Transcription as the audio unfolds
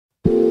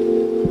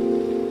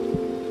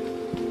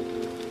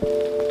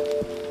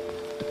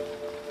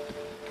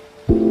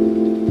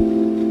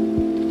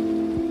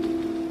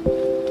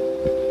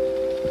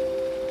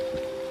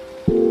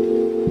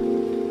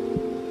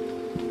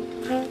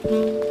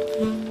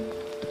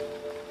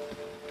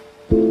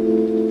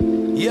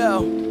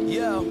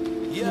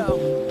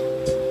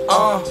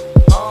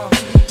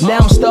Now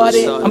I'm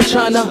started, I'm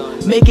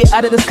tryna make it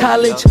out of this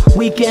college.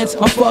 Weekends,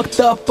 I'm fucked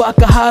up,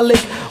 alcoholic.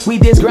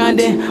 Weekdays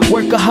grinding,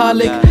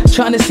 workaholic.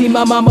 Tryna see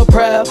my mama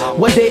proud.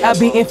 One day I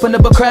be in front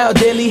of a crowd.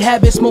 Daily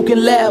habit,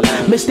 smoking loud.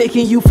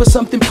 Mistaking you for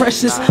something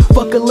precious.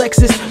 Fuck a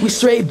Lexus, we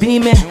straight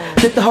beaming.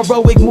 Did the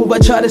heroic move, I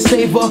try to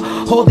save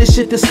her. All this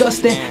shit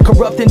disgusting.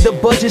 Corrupting the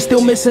budget,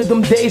 still missing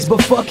them days,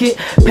 but fuck it.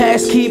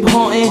 Past keep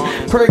haunting,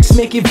 perks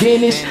make it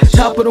vanish.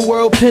 Top of the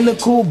world,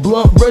 pinnacle,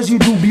 blunt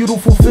residue,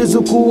 beautiful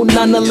physical.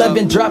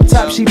 911 drop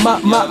top, she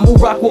mop,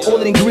 move rock with all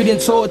the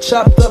ingredients all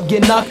chopped up,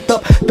 get knocked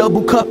up,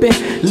 double cupping,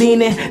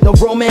 leaning, no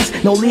romance,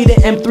 no leading.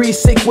 M3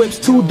 sick whips,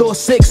 2-door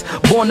 6.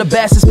 Born to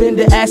bass,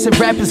 suspended acid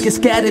rappers get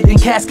scattered in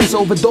caskets,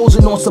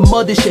 overdosing on some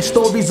other shit.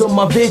 Stories of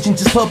my vision,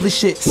 just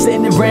publish it.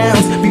 Sending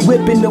rounds, be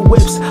whipping the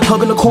whips,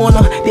 hugging the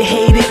corner. They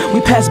hate it,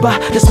 we pass by,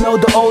 they smell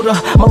the odor.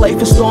 My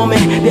life is storming,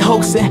 they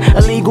hoaxing,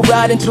 illegal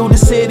riding through the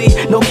city,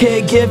 no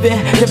caregiving,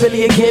 they're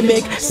really a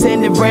gimmick.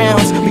 Sending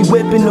rounds, we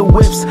whipping the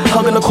whips,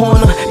 hugging the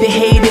corner. They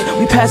hate it,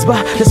 we pass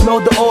by, they smell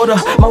the odor.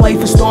 My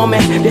life is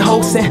storming, they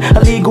hoaxing,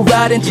 illegal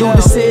riding through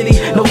the city,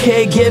 no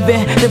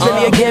caregiving, they're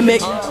really a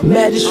gimmick.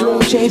 Magic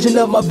room, changing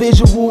up my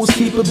visuals,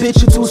 keep a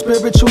bitch too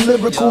spiritual,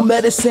 lyrical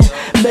medicine,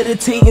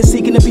 meditating,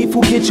 seeking the beef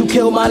who get you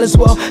killed. Might as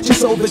well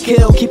just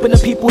overkill, keeping the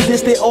people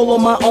this, they all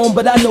on my own,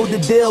 but I know the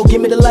deal.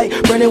 Give me the light,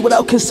 burning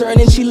without concern,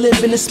 and she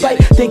living in spite,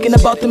 thinking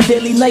about them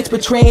daily nights,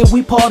 betraying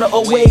we part of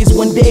our ways.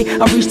 One day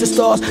I reach the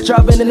stars,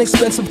 driving in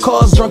expensive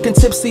cars, drunk and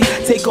tipsy,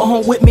 take her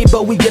home with me,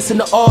 but we guessing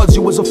the odds.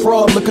 You was a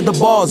fraud, look at the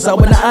bars,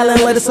 out on the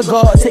island, light a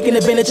cigar, taking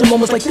advantage of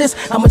moments like this.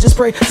 I'ma just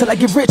pray till I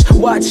get rich,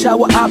 watch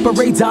how I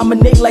operate,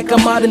 dominate like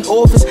I'm out in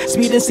office,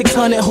 speeding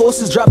 600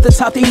 horses, drop the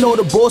top, they know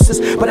the bosses,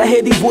 but I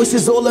hear these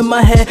voices all in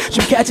my head.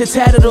 Should catch it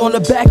tatted on the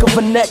back of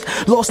her neck,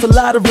 lost a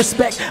lot of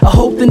respect. I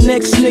hope the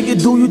next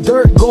nigga do you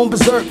dirt, going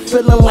berserk,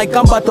 feeling like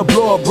I'm about to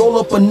blow up, roll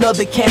up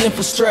another cannon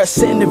for stress.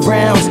 Sending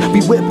rounds,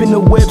 we whipping the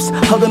whips,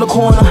 hugging the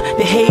corner.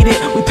 They hate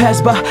it, we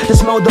pass by, they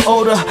smell the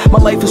odor. My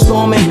life is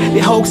storming, they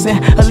hoaxing,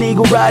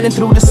 illegal riding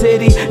through the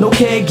city, no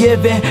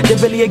caregiving, they're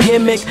really a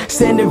gimmick.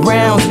 Sending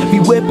rounds, we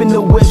whipping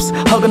the whips,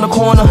 hugging the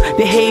corner.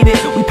 They hate it,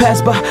 we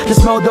pass by, they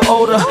smell the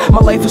odor. My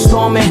life is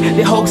storming,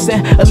 they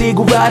hoaxing,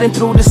 illegal riding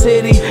through the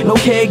city, no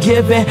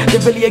caregiving,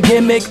 they're really a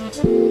gimmick.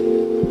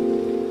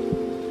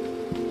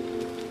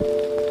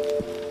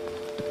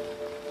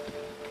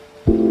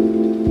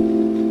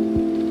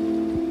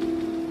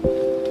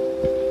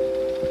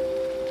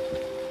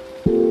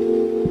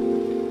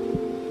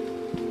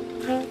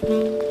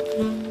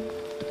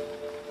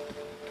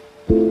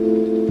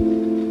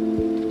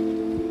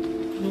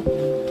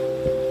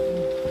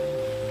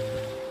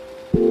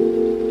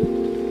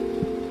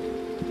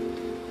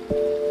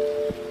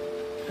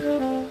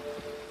 Mm-hmm.